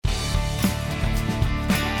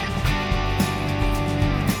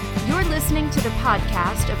listening to the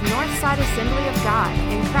podcast of Northside Assembly of God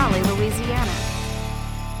in Crowley, Louisiana.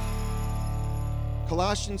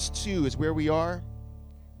 Colossians 2 is where we are,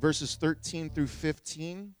 verses 13 through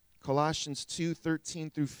 15. Colossians 2, 13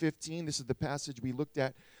 through 15. This is the passage we looked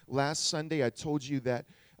at last Sunday. I told you that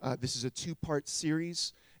this is a two-part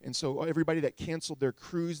series. And so everybody that canceled their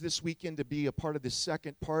cruise this weekend to be a part of the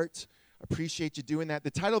second part, appreciate you doing that.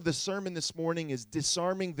 The title of the sermon this morning is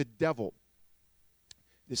Disarming the Devil.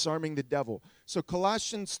 Disarming the Devil. So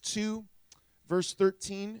Colossians 2, verse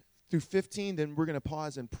 13 through 15, then we're going to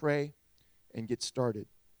pause and pray and get started.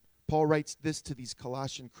 Paul writes this to these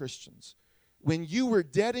Colossian Christians. When you were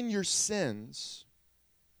dead in your sins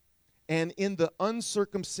and in the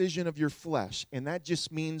uncircumcision of your flesh, and that just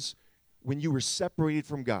means when you were separated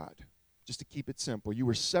from God, just to keep it simple, you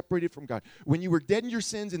were separated from God. When you were dead in your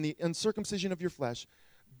sins and the uncircumcision of your flesh,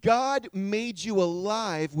 God made you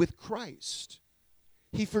alive with Christ.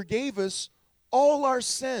 He forgave us all our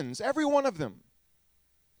sins, every one of them,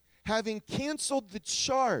 having canceled the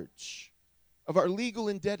charge of our legal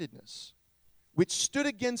indebtedness, which stood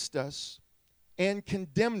against us and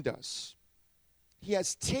condemned us. He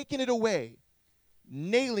has taken it away,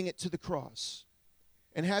 nailing it to the cross.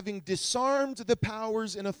 And having disarmed the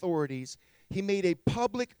powers and authorities, he made a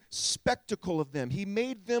public spectacle of them. He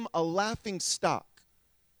made them a laughing stock,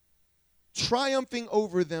 triumphing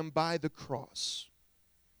over them by the cross.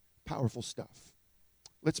 Powerful stuff.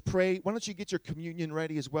 Let's pray. Why don't you get your communion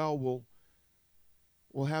ready as well?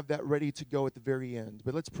 We'll have that ready to go at the very end.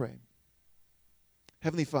 But let's pray.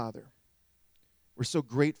 Heavenly Father, we're so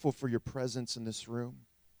grateful for your presence in this room.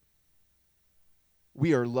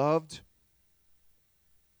 We are loved.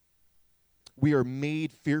 We are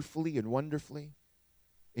made fearfully and wonderfully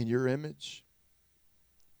in your image.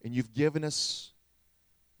 And you've given us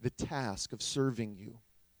the task of serving you,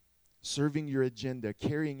 serving your agenda,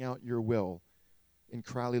 carrying out your will in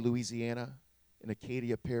Crowley, Louisiana, in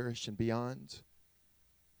Acadia Parish and beyond.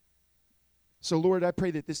 So, Lord, I pray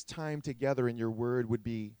that this time together in your word would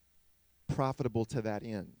be profitable to that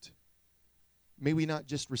end. May we not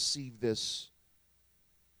just receive this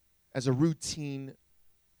as a routine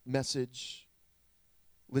message,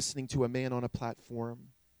 listening to a man on a platform,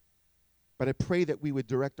 but I pray that we would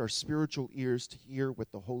direct our spiritual ears to hear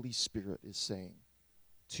what the Holy Spirit is saying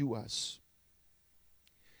to us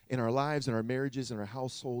in our lives, in our marriages, in our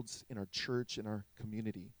households, in our church, in our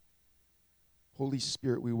community. Holy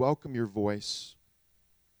Spirit, we welcome your voice,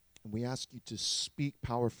 and we ask you to speak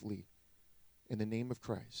powerfully in the name of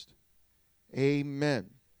Christ. Amen.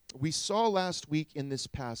 We saw last week in this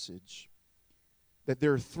passage that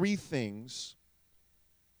there are three things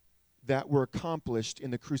that were accomplished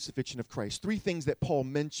in the crucifixion of Christ. Three things that Paul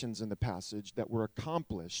mentions in the passage that were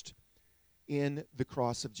accomplished in the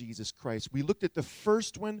cross of Jesus Christ. We looked at the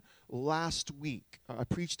first one last week. I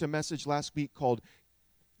preached a message last week called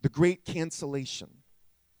The Great Cancellation.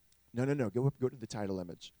 No. Go to the title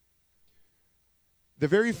image. The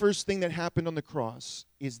very first thing that happened on the cross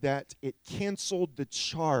is that it canceled the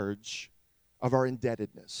charge of our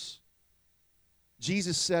indebtedness.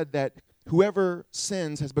 Jesus said that whoever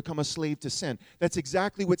sins has become a slave to sin. That's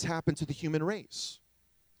exactly what's happened to the human race.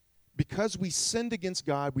 Because we sinned against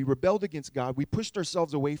God, we rebelled against God, we pushed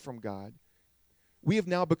ourselves away from God, we have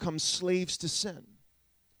now become slaves to sin.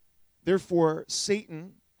 Therefore,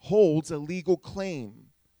 Satan holds a legal claim,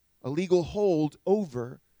 a legal hold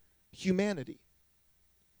over humanity.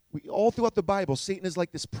 All throughout the Bible, Satan is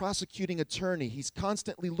like this prosecuting attorney. He's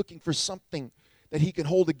constantly looking for something that he can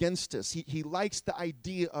hold against us. He likes the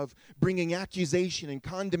idea of bringing accusation and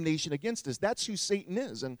condemnation against us. That's who Satan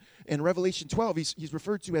is. And in Revelation 12, he's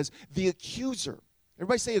referred to as the accuser.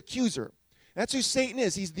 Everybody say accuser. That's who Satan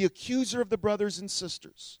is. He's the accuser of the brothers and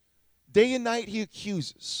sisters. Day and night he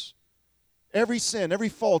accuses. Every sin, every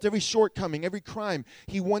fault, every shortcoming, every crime,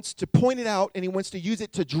 he wants to point it out and he wants to use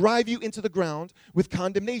it to drive you into the ground with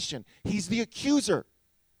condemnation. He's the accuser.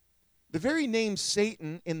 The very name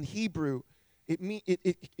Satan in Hebrew,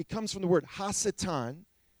 it comes from the word hasatan.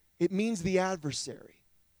 It means the adversary.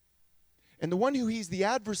 And the one who he's the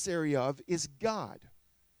adversary of is God.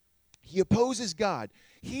 He opposes God.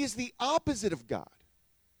 He is the opposite of God.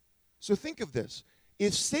 So think of this.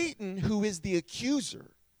 If Satan, who is the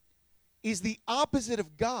accuser, is the opposite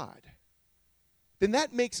of God, then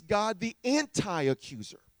that makes God the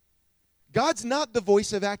anti-accuser. God's not the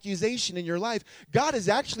voice of accusation in your life. God is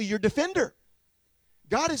actually your defender.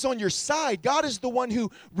 God is on your side. God is the one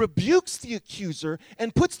who rebukes the accuser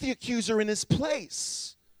and puts the accuser in his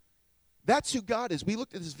place. That's who God is. We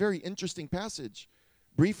looked at this very interesting passage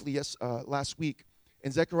briefly last week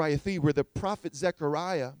in Zechariah 3, where the prophet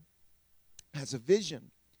Zechariah has a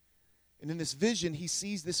vision. And in this vision, he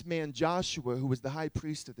sees this man, Joshua, who was the high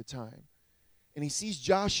priest at the time. And he sees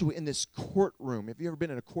Joshua in this courtroom. Have you ever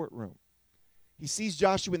been in a courtroom? He sees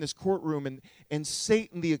Joshua in this courtroom, and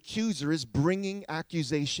Satan, the accuser, is bringing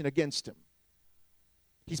accusation against him.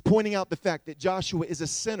 He's pointing out the fact that Joshua is a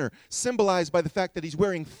sinner, symbolized by the fact that he's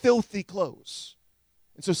wearing filthy clothes.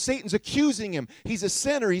 And so Satan's accusing him. He's a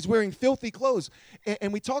sinner. He's wearing filthy clothes.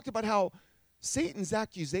 And we talked about how Satan's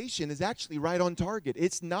accusation is actually right on target.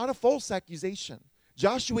 It's not a false accusation.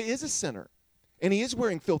 Joshua is a sinner, and he is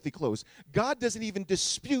wearing filthy clothes. God doesn't even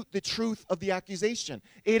dispute the truth of the accusation.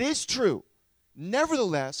 It is true.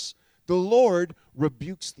 Nevertheless, the Lord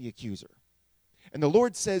rebukes the accuser. And the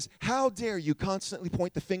Lord says, how dare you constantly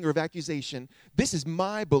point the finger of accusation? This is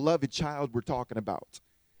my beloved child we're talking about.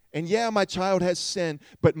 And yeah, my child has sinned,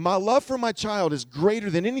 but my love for my child is greater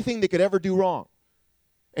than anything they could ever do wrong.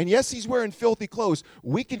 And yes, he's wearing filthy clothes.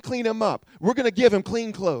 We can clean him up. We're going to give him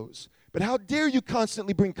clean clothes. But how dare you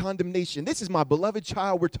constantly bring condemnation? This is my beloved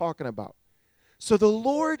child we're talking about. So the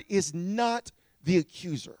Lord is not the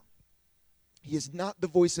accuser. He is not the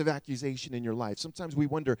voice of accusation in your life. Sometimes we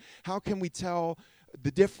wonder, how can we tell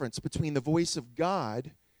the difference between the voice of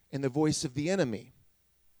God and the voice of the enemy?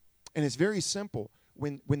 And it's very simple.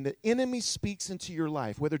 When the enemy speaks into your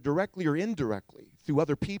life, whether directly or indirectly, through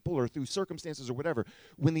other people or through circumstances or whatever,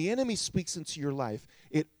 when the enemy speaks into your life,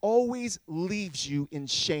 it always leaves you in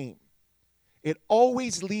shame. It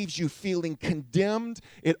always leaves you feeling condemned.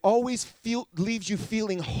 It always leaves you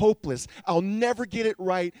feeling hopeless. I'll never get it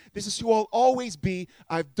right. This is who I'll always be.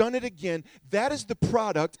 I've done it again. That is the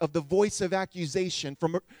product of the voice of accusation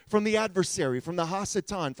from the adversary, from the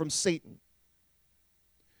Hasatan, from Satan.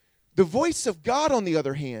 The voice of God, on the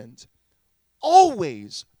other hand,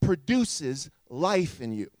 always produces life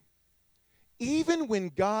in you. Even when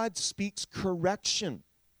God speaks correction,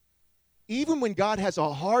 even when God has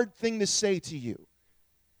a hard thing to say to you.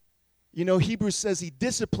 You know, Hebrews says he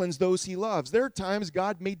disciplines those he loves. There are times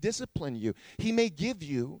God may discipline you. He may give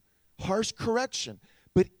you harsh correction.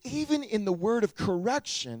 But even in the word of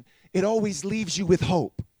correction, it always leaves you with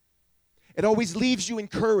hope. It always leaves you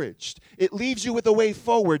encouraged. It leaves you with a way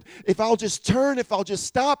forward. If I'll just turn, if I'll just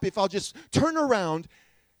stop, if I'll just turn around,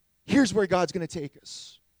 here's where God's going to take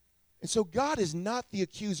us. And so God is not the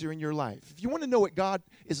accuser in your life. If you want to know what God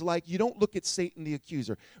is like, you don't look at Satan the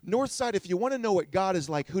accuser. Northside, if you want to know what God is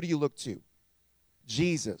like, who do you look to?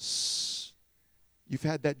 Jesus. You've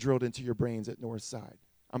had that drilled into your brains at Northside.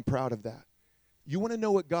 I'm proud of that. You want to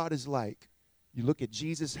know what God is like, you look at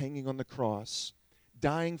Jesus hanging on the cross,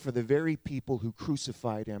 dying for the very people who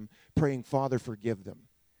crucified him, praying, Father, forgive them.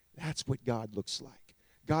 That's what God looks like.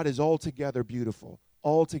 God is altogether beautiful,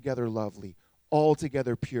 altogether lovely,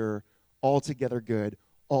 altogether pure, altogether good,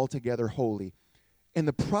 altogether holy. And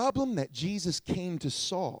the problem that Jesus came to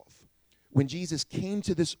solve, when Jesus came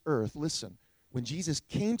to this earth, listen, when Jesus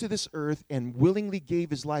came to this earth and willingly gave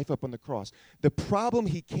his life up on the cross, the problem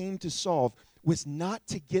he came to solve was not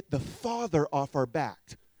to get the Father off our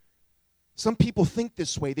back. Some people think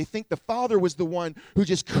this way. They think the Father was the one who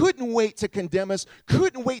just couldn't wait to condemn us,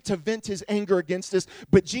 couldn't wait to vent his anger against us,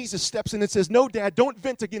 but Jesus steps in and says, no, Dad, don't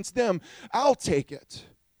vent against them. I'll take it.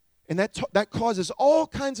 And that causes all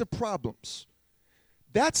kinds of problems.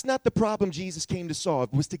 That's not the problem Jesus came to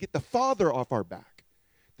solve, was to get the Father off our back.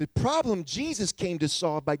 The problem Jesus came to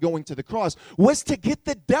solve by going to the cross was to get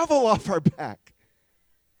the devil off our back.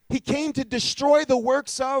 He came to destroy the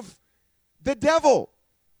works of the devil.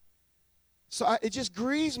 So it just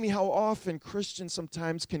grieves me how often Christians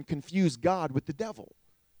sometimes can confuse God with the devil.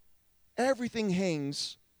 Everything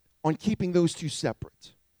hangs on keeping those two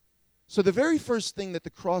separate. So the very first thing that the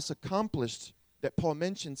cross accomplished that Paul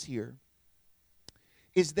mentions here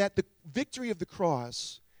is that the victory of the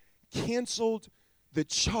cross canceled the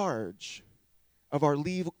charge of our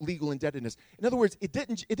legal indebtedness. In other words, it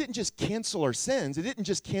didn't just cancel our sins. It didn't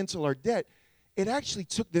just cancel our debt. It actually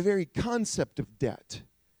took the very concept of debt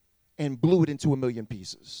and blew it into a million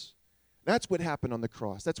pieces. That's what happened on the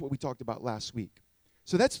cross. That's what we talked about last week.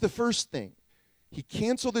 So that's the first thing. He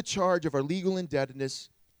canceled the charge of our legal indebtedness,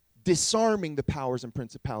 disarming the powers and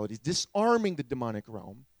principalities, disarming the demonic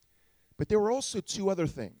realm. But there were also two other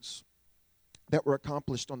things that were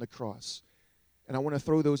accomplished on the cross. And I want to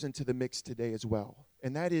throw those into the mix today as well.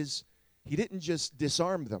 And that is, he didn't just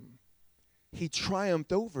disarm them. He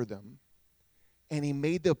triumphed over them. And he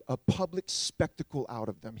made a public spectacle out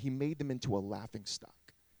of them. He made them into a laughingstock.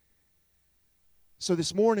 So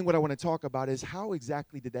this morning, what I want to talk about is, how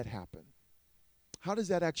exactly did that happen? How does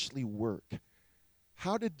that actually work?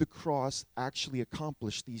 How did the cross actually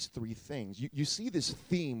accomplish these three things? You see this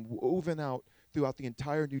theme woven out throughout the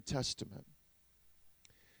entire New Testament.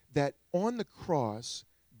 that on the cross,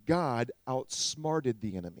 God outsmarted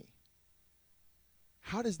the enemy.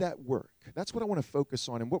 How does that work? That's what I want to focus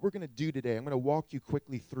on. And what we're going to do today, I'm going to walk you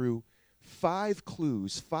quickly through 5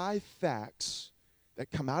 clues, 5 facts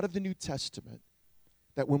that come out of the New Testament,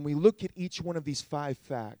 that when we look at each one of these 5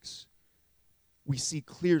 facts, we see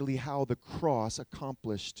clearly how the cross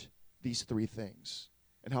accomplished these 3 things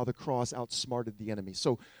and how the cross outsmarted the enemy.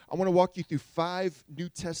 So I want to walk you through 5 New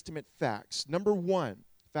Testament facts.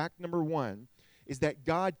 Fact number one is that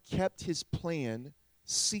God kept his plan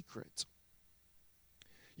secret.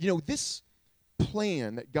 You know, this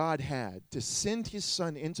plan that God had to send his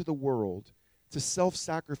son into the world to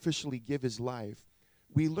self-sacrificially give his life,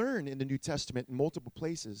 we learn in the New Testament in multiple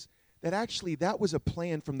places that actually that was a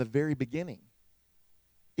plan from the very beginning.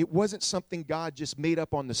 It wasn't something God just made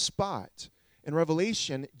up on the spot. In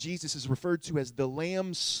Revelation, Jesus is referred to as the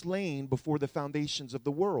Lamb slain before the foundations of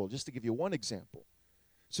the world, just to give you one example.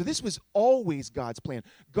 So this was always God's plan.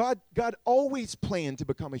 God always planned to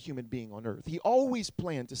become a human being on earth. He always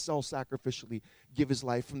planned to self-sacrificially give his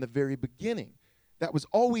life from the very beginning. That was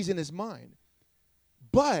always in his mind.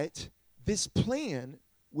 But this plan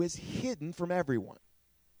was hidden from everyone.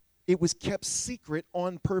 It was kept secret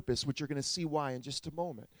on purpose, which you're going to see why in just a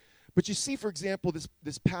moment. But you see, for example,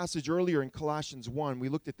 this passage earlier in Colossians 1, we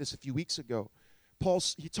looked at this a few weeks ago.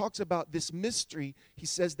 He talks about this mystery, he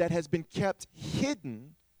says, that has been kept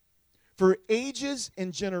hidden for ages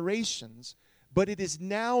and generations, but it is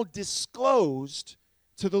now disclosed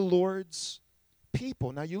to the Lord's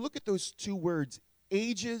people. Now you look at those 2 words,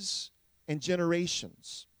 ages and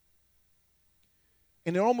generations.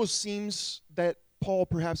 And it almost seems that Paul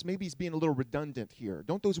perhaps maybe he's being a little redundant here.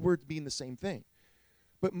 Don't those words mean the same thing?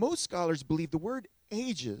 But most scholars believe the word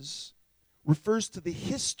ages refers to the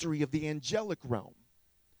history of the angelic realm.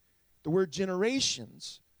 The word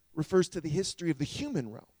generations refers to the history of the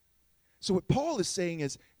human realm. So what Paul is saying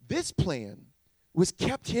is this plan was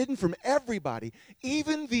kept hidden from everybody.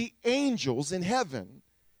 Even the angels in heaven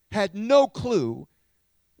had no clue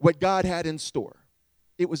what God had in store.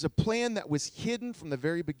 It was a plan that was hidden from the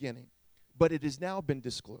very beginning, but it has now been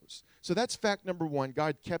disclosed. So that's fact number 1.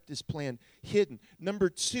 God kept his plan hidden.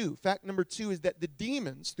 Fact number two is that the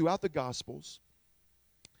demons throughout the Gospels,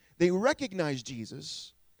 they recognize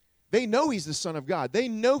Jesus. They know he's the Son of God. They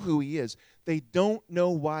know who he is. They don't know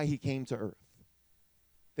why he came to earth.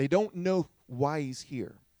 They don't know why he's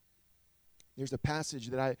here. There's a passage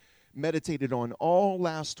that I meditated on all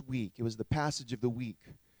last week. It was the passage of the week.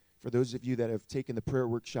 For those of you that have taken the prayer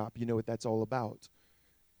workshop, you know what that's all about.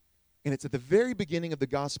 And it's at the very beginning of the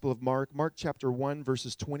Gospel of Mark chapter 1,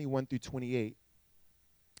 verses 21 through 28.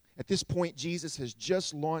 At this point, Jesus has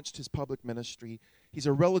just launched his public ministry. He's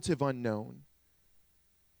a relative unknown.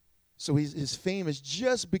 So his fame is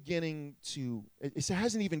just beginning to, it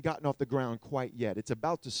hasn't even gotten off the ground quite yet. It's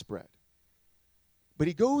about to spread. But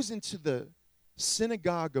he goes into the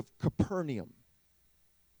synagogue of Capernaum.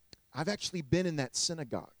 I've actually been in that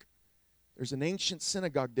synagogue. There's an ancient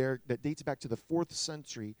synagogue there that dates back to the 4th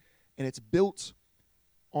century, and it's built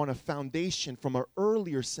on a foundation from an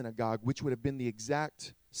earlier synagogue, which would have been the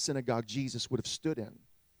exact synagogue Jesus would have stood in.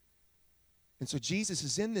 And so Jesus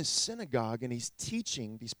is in this synagogue, and he's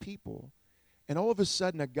teaching these people, and all of a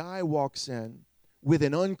sudden a guy walks in with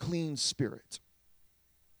an unclean spirit.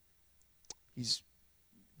 He's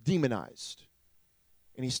demonized,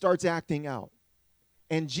 and he starts acting out.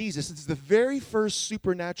 And Jesus, this is the very first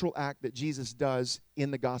supernatural act that Jesus does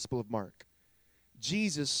in the Gospel of Mark.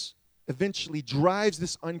 Jesus eventually drives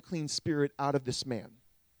this unclean spirit out of this man.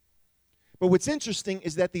 But what's interesting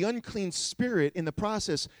is that the unclean spirit in the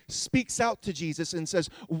process speaks out to Jesus and says,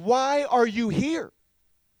 "Why are you here?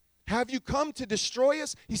 Have you come to destroy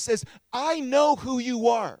us?" He says, "I know who you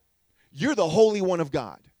are. You're the Holy One of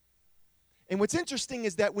God." And what's interesting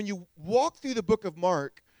is that when you walk through the book of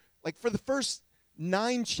Mark, like for the first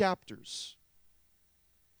 9 chapters,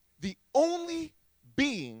 the only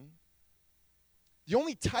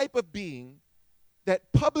type of being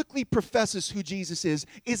that publicly professes who Jesus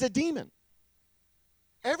is a demon.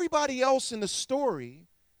 Everybody else in the story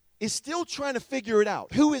is still trying to figure it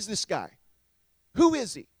out. Who is this guy? Who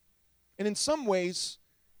is he? And in some ways,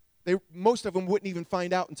 most of them wouldn't even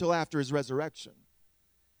find out until after his resurrection.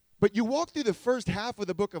 But you walk through the first half of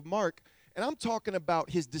the book of Mark, and I'm talking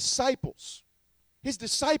about his disciples. His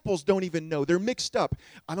disciples don't even know. They're mixed up.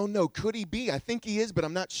 I don't know. Could he be? I think he is, but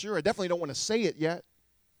I'm not sure. I definitely don't want to say it yet.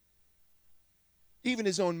 Even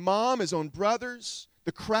his own mom, his own brothers,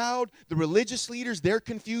 the crowd, the religious leaders, they're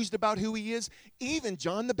confused about who he is. Even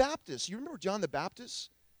John the Baptist. You remember John the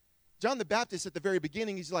Baptist? John the Baptist at the very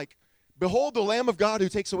beginning, he's like, "Behold the Lamb of God who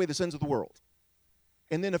takes away the sins of the world."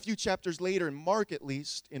 And then a few chapters later, in Mark at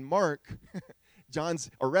least,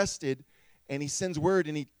 John's arrested, and he sends word,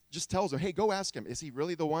 and he just tells him, hey, go ask him, is he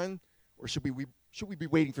really the one, or should we be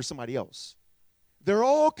waiting for somebody else? They're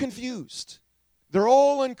all confused. They're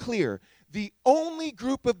all unclear. The only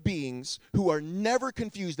group of beings who are never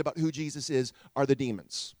confused about who Jesus is are the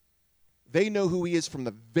demons. They know who he is from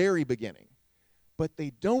the very beginning, but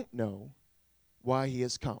they don't know why he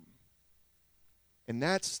has come. And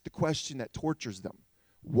that's the question that tortures them.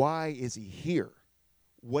 Why is he here?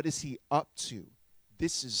 What is he up to?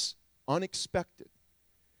 This is unexpected.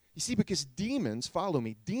 You see, because demons, follow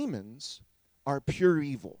me, demons are pure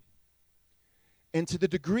evil. And to the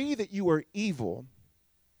degree that you are evil,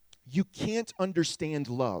 you can't understand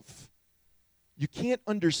love. You can't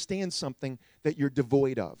understand something that you're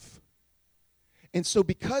devoid of. And so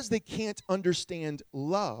because they can't understand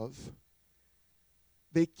love,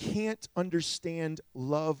 they can't understand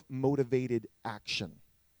love-motivated action.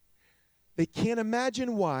 They can't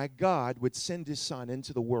imagine why God would send his son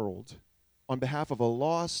into the world on behalf of a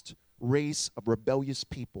lost race of rebellious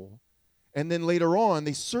people. And then later on,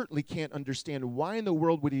 they certainly can't understand why in the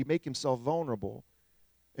world would he make himself vulnerable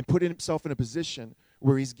and put himself in a position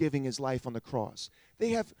where he's giving his life on the cross.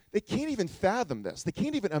 They can't even fathom this. They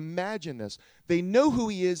can't even imagine this. They know who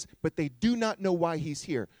he is, but they do not know why he's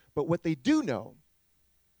here. But what they do know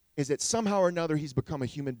is that somehow or another he's become a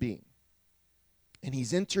human being. And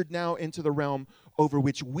he's entered now into the realm over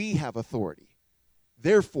which we have authority.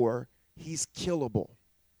 Therefore, he's killable.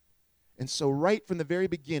 And so right from the very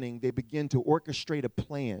beginning, they begin to orchestrate a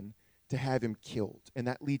plan to have him killed. And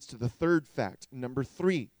that leads to the third fact, number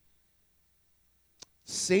 3.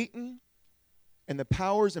 Satan and the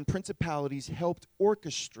powers and principalities helped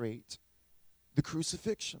orchestrate the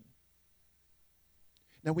crucifixion.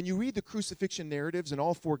 Now, when you read the crucifixion narratives in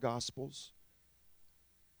all 4 Gospels,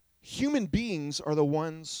 human beings are the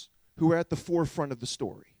ones who are at the forefront of the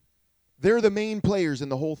story. They're the main players in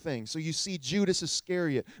the whole thing. So you see Judas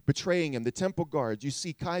Iscariot betraying him, the temple guards. You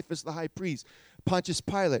see Caiaphas the high priest, Pontius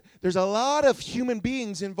Pilate. There's a lot of human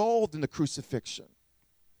beings involved in the crucifixion.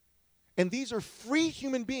 And these are free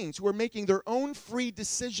human beings who are making their own free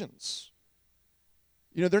decisions.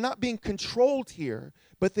 You know, they're not being controlled here,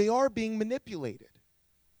 but they are being manipulated.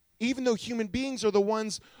 Even though human beings are the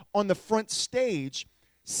ones on the front stage,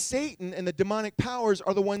 Satan and the demonic powers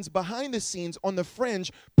are the ones behind the scenes on the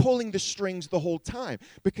fringe pulling the strings the whole time.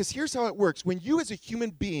 Because here's how it works. When you as a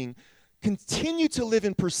human being continue to live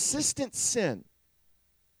in persistent sin,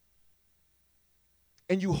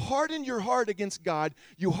 and you harden your heart against God,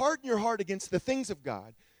 you harden your heart against the things of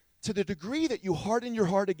God, to the degree that you harden your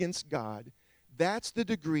heart against God, that's the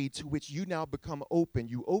degree to which you now become open.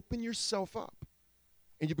 You open yourself up,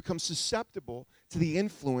 and you become susceptible to the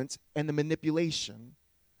influence and the manipulation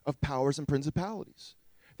of powers and principalities.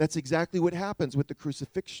 That's exactly what happens with the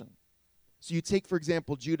crucifixion. So you take, for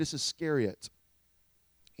example, Judas Iscariot.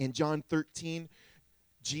 In John 13,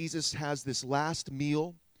 Jesus has this last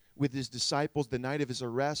meal with his disciples the night of his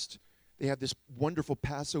arrest. They have this wonderful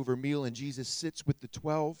Passover meal, and Jesus sits with the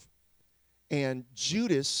 12. And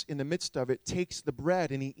Judas, in the midst of it, takes the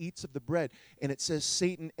bread, and he eats of the bread. And it says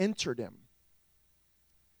Satan entered him.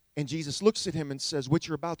 And Jesus looks at him and says, what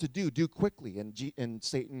you're about to do quickly. And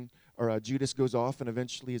Judas goes off and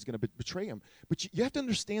eventually is going to betray him. But you have to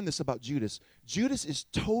understand this about Judas. Judas is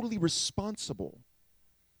totally responsible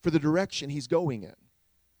for the direction he's going in.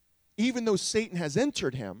 Even though Satan has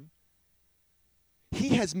entered him, he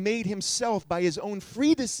has made himself, by his own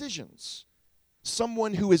free decisions,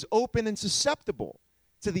 someone who is open and susceptible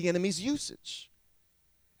to the enemy's usage.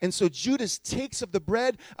 And so Judas takes of the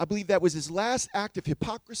bread. I believe that was his last act of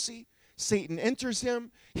hypocrisy. Satan enters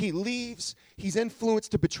him. He leaves. He's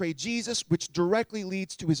influenced to betray Jesus, which directly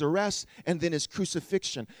leads to his arrest and then his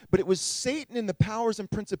crucifixion. But it was Satan and the powers and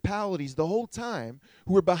principalities the whole time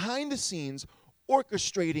who were behind the scenes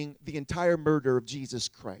orchestrating the entire murder of Jesus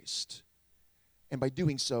Christ. And by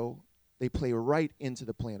doing so, they play right into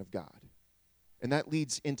the plan of God. And that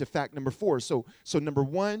leads into fact number 4. So number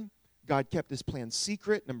 1, God kept his plan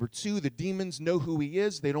secret. Number 2, the demons know who he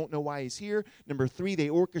is. They don't know why he's here. Number 3, they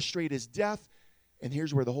orchestrate his death. And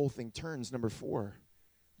here's where the whole thing turns. Number 4,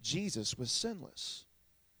 Jesus was sinless.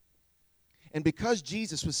 And because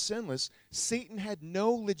Jesus was sinless, Satan had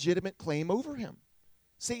no legitimate claim over him.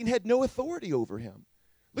 Satan had no authority over him.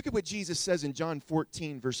 Look at what Jesus says in John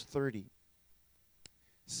 14, verse 30.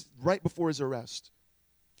 Right before his arrest.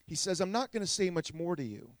 He says, I'm not going to say much more to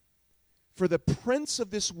you, for the prince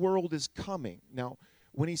of this world is coming. Now,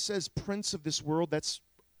 when he says prince of this world, that's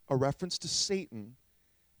a reference to Satan,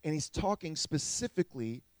 and he's talking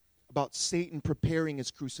specifically about Satan preparing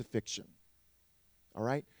his crucifixion. All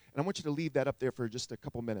right? And I want you to leave that up there for just a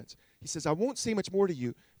couple minutes. He says, I won't say much more to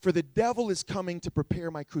you, for the devil is coming to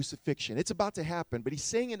prepare my crucifixion. It's about to happen, but he's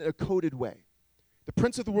saying it in a coded way. The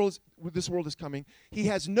prince of this world is coming. He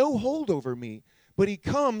has no hold over me, but he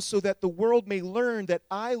comes so that the world may learn that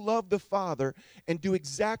I love the Father and do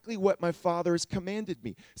exactly what my Father has commanded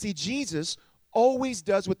me. See, Jesus always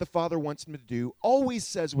does what the Father wants him to do, always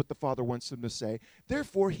says what the Father wants him to say.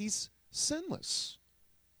 Therefore, he's sinless.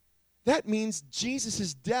 That means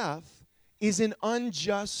Jesus' death is an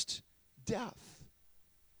unjust death.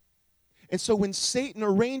 And so when Satan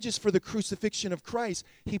arranges for the crucifixion of Christ,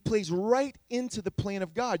 he plays right into the plan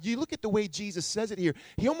of God. You look at the way Jesus says it here.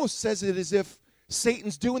 He almost says it as if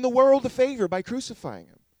Satan's doing the world a favor by crucifying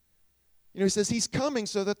him. You know, he says he's coming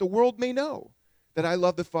so that the world may know that I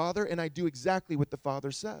love the Father and I do exactly what the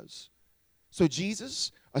Father says. So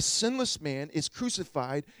Jesus, a sinless man, is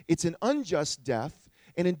crucified. It's an unjust death.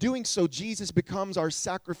 And in doing so, Jesus becomes our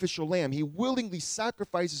sacrificial lamb. He willingly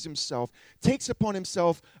sacrifices himself, takes upon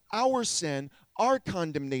himself our sin, our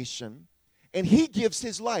condemnation, and he gives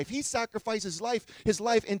his life. He sacrifices his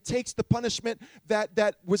life, and takes the punishment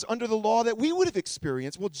that was under the law that we would have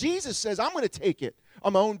experienced. Well, Jesus says, I'm going to take it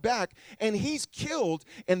on my own back, and he's killed.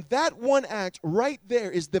 And that one act right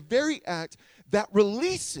there is the very act that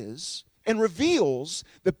releases and reveals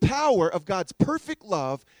the power of God's perfect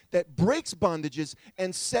love that breaks bondages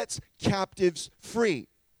and sets captives free.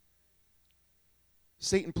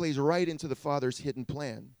 Satan plays right into the Father's hidden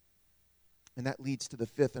plan. And that leads to the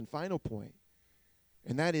fifth and final point.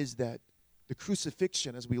 And that is that the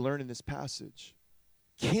crucifixion, as we learn in this passage,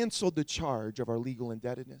 canceled the charge of our legal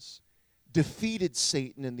indebtedness, defeated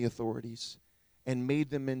Satan and the authorities, and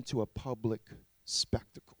made them into a public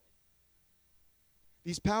spectacle.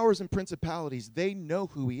 These powers and principalities, they know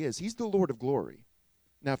who he is. He's the Lord of glory.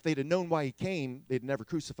 Now, if they'd have known why he came, they'd never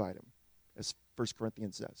crucified him, as 1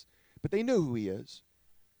 Corinthians says. But they know who he is.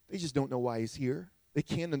 They just don't know why he's here. They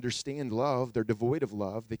can't understand love. They're devoid of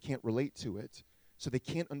love. They can't relate to it. So they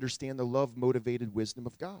can't understand the love-motivated wisdom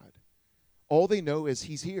of God. All they know is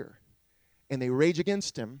he's here. And they rage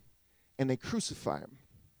against him, and they crucify him.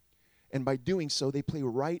 And by doing so, they play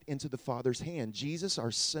right into the Father's hand. Jesus,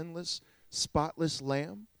 our sinless, spotless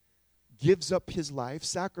lamb, gives up his life,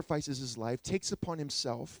 sacrifices his life, takes upon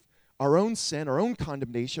himself our own sin, our own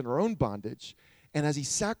condemnation, our own bondage. And as he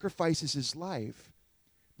sacrifices his life,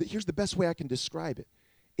 here's the best way I can describe it.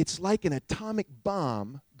 It's like an atomic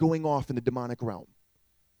bomb going off in the demonic realm.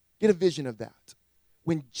 Get a vision of that.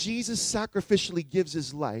 When Jesus sacrificially gives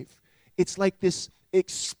his life, it's like this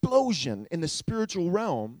explosion in the spiritual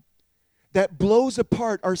realm that blows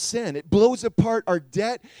apart our sin. It blows apart our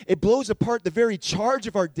debt. It blows apart the very charge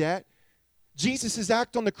of our debt. Jesus'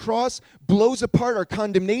 act on the cross blows apart our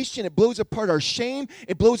condemnation. It blows apart our shame.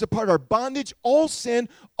 It blows apart our bondage, all sin,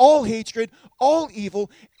 all hatred, all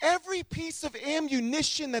evil. Every piece of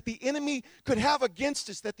ammunition that the enemy could have against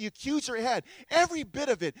us, that the accuser had, every bit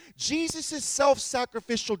of it, Jesus'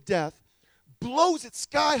 self-sacrificial death blows it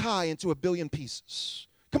sky high into a billion pieces.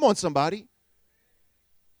 Come on, somebody.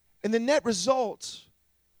 And the net result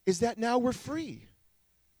is that now we're free.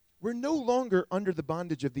 We're no longer under the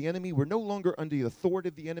bondage of the enemy. We're no longer under the authority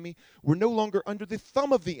of the enemy. We're no longer under the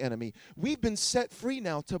thumb of the enemy. We've been set free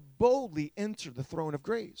now to boldly enter the throne of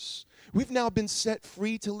grace. We've now been set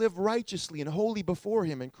free to live righteously and holy before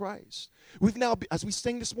him in Christ. We've now, as we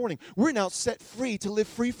sang this morning, we're now set free to live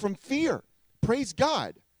free from fear. Praise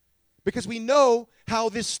God. Because we know how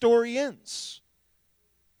this story ends.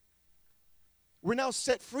 We're now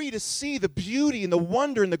set free to see the beauty and the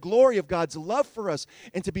wonder and the glory of God's love for us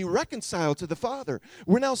and to be reconciled to the Father.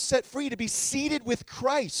 We're now set free to be seated with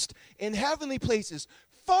Christ in heavenly places,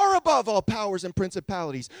 far above all powers and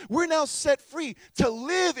principalities. We're now set free to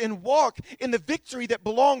live and walk in the victory that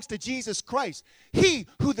belongs to Jesus Christ. He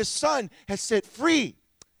who the Son has set free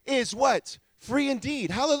is what? Free indeed.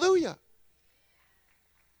 Hallelujah.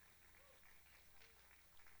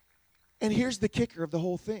 And here's the kicker of the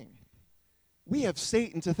whole thing. We have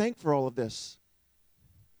Satan to thank for all of this.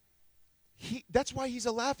 That's why he's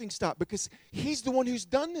a laughingstock, because he's the one who's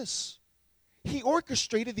done this. He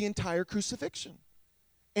orchestrated the entire crucifixion,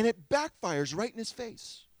 and it backfires right in his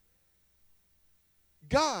face.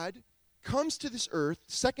 God comes to this earth,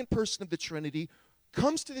 second person of the Trinity,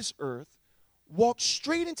 comes to this earth, walks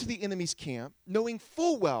straight into the enemy's camp, knowing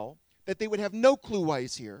full well that they would have no clue why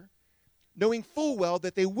he's here, knowing full well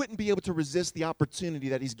that they wouldn't be able to resist the opportunity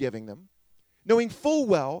that he's giving them, knowing full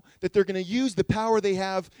well that they're going to use the power they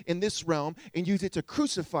have in this realm and use it to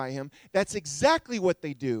crucify him. That's exactly what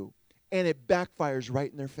they do, and it backfires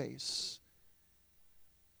right in their face.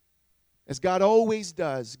 As God always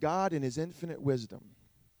does, God in his infinite wisdom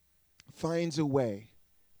finds a way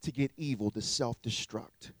to get evil to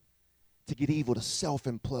self-destruct, to get evil to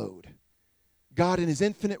self-implode. God in his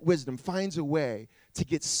infinite wisdom finds a way to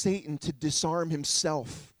get Satan to disarm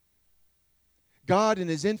himself. God in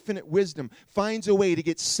his infinite wisdom finds a way to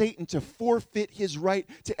get Satan to forfeit his right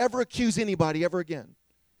to ever accuse anybody ever again.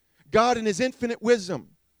 God in his infinite wisdom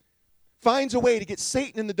finds a way to get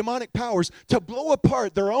Satan and the demonic powers to blow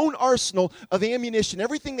apart their own arsenal of ammunition.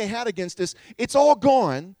 Everything they had against us, it's all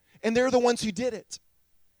gone, and they're the ones who did it.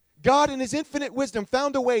 God in his infinite wisdom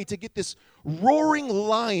found a way to get this roaring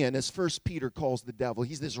lion, as 1 Peter calls the devil.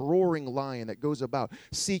 He's this roaring lion that goes about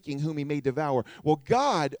seeking whom he may devour. Well,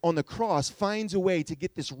 God on the cross finds a way to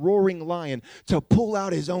get this roaring lion to pull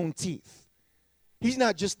out his own teeth. He's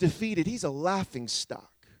not just defeated, he's a laughing stock.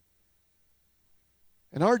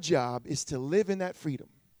 And our job is to live in that freedom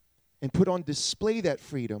and put on display that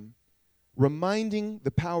freedom, reminding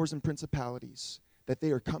the powers and principalities that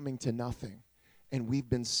they are coming to nothing and we've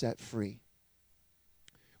been set free.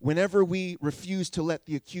 Whenever we refuse to let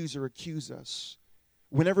the accuser accuse us,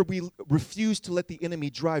 whenever we refuse to let the enemy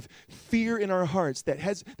drive fear in our hearts that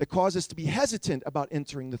cause us to be hesitant about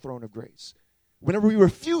entering the throne of grace, whenever we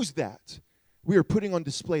refuse that, we are putting on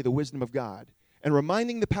display the wisdom of God and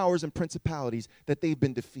reminding the powers and principalities that they've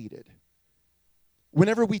been defeated.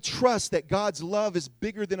 Whenever we trust that God's love is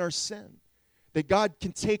bigger than our sin, that God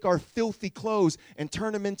can take our filthy clothes and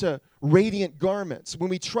turn them into radiant garments, when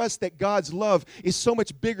we trust that God's love is so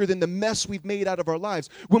much bigger than the mess we've made out of our lives,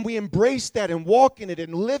 when we embrace that and walk in it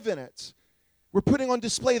and live in it, we're putting on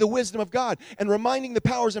display the wisdom of God and reminding the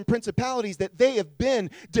powers and principalities that they have been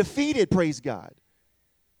defeated, praise God.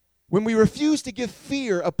 When we refuse to give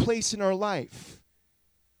fear a place in our life,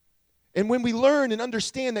 and when we learn and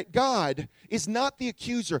understand that God is not the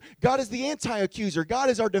accuser, God is the anti-accuser, God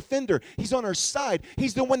is our defender, he's on our side,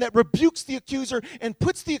 he's the one that rebukes the accuser and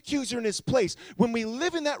puts the accuser in his place. When we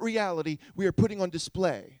live in that reality, we are putting on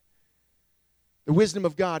display the wisdom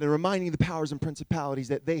of God and reminding the powers and principalities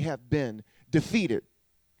that they have been defeated.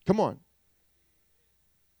 Come on.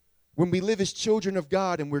 When we live as children of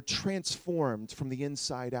God and we're transformed from the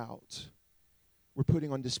inside out, we're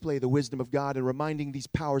putting on display the wisdom of God and reminding these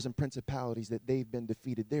powers and principalities that they've been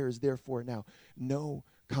defeated. There is therefore now no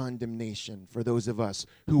condemnation for those of us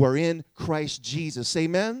who are in Christ Jesus.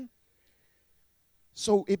 Amen?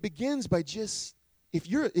 So it begins by just, if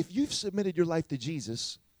you've submitted your life to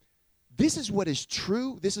Jesus, this is what is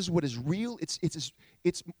true. This is what is real.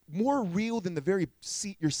 It's more real than the very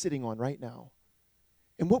seat you're sitting on right now.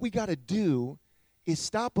 And what we got to do is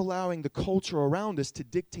stop allowing the culture around us to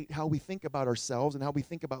dictate how we think about ourselves and how we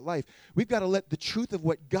think about life. We've got to let the truth of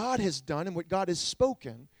what God has done and what God has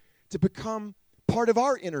spoken to become part of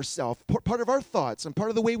our inner self, part of our thoughts, and part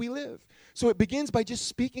of the way we live. So it begins by just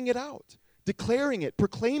speaking it out, declaring it,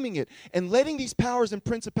 proclaiming it, and letting these powers and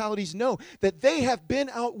principalities know that they have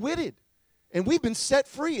been outwitted, and we've been set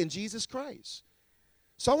free in Jesus Christ.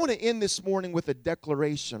 So I want to end this morning with a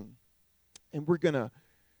declaration, and we're going to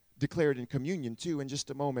declare it in communion too in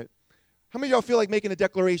just a moment. How many of y'all feel like making a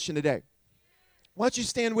declaration today? Why don't you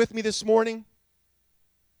stand with me this morning?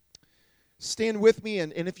 Stand with me,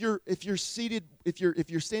 and if you're seated, if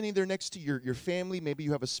you're standing there next to your family, maybe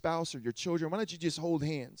you have a spouse or your children, why don't you just hold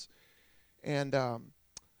hands? And I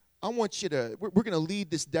want you to, we're going to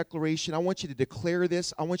lead this declaration. I want you to declare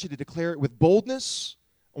this. I want you to declare it with boldness.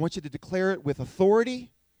 I want you to declare it with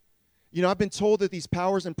authority. You know, I've been told that these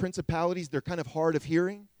powers and principalities, they're kind of hard of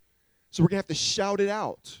hearing. So we're going to have to shout it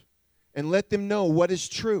out and let them know what is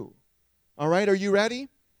true. All right, are you ready?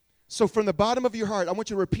 So from the bottom of your heart, I want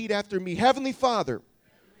you to repeat after me. Heavenly Father,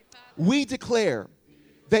 we declare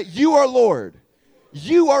that you are Lord.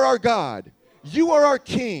 You are our God. You are our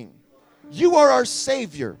King. You are our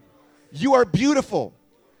Savior. You are beautiful,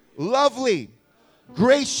 lovely,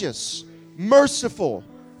 gracious, merciful,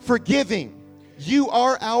 forgiving. You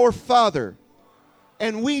are our Father.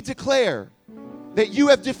 And we declare that you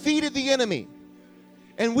have defeated the enemy.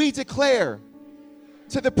 And we declare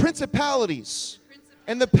to the principalities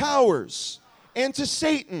and the powers and to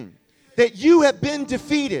Satan that you have been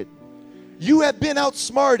defeated. You have been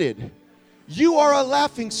outsmarted. You are a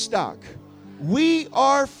laughingstock. We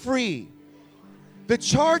are free. The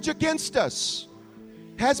charge against us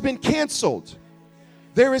has been canceled.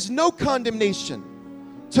 There is no condemnation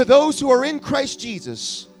to those who are in Christ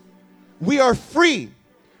Jesus. We are free.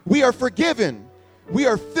 We are forgiven. We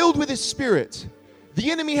are filled with His Spirit.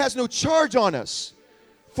 The enemy has no charge on us.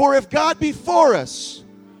 For if God be for us,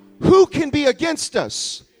 who can be against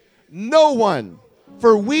us? No one.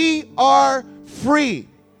 For we are free.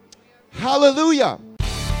 Hallelujah.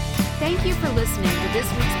 Thank you for listening to this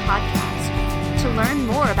week's podcast. To learn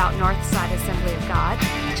more about Northside Assembly of God,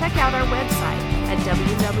 check out our website at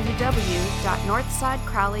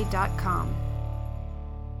www.northsidecrowley.com.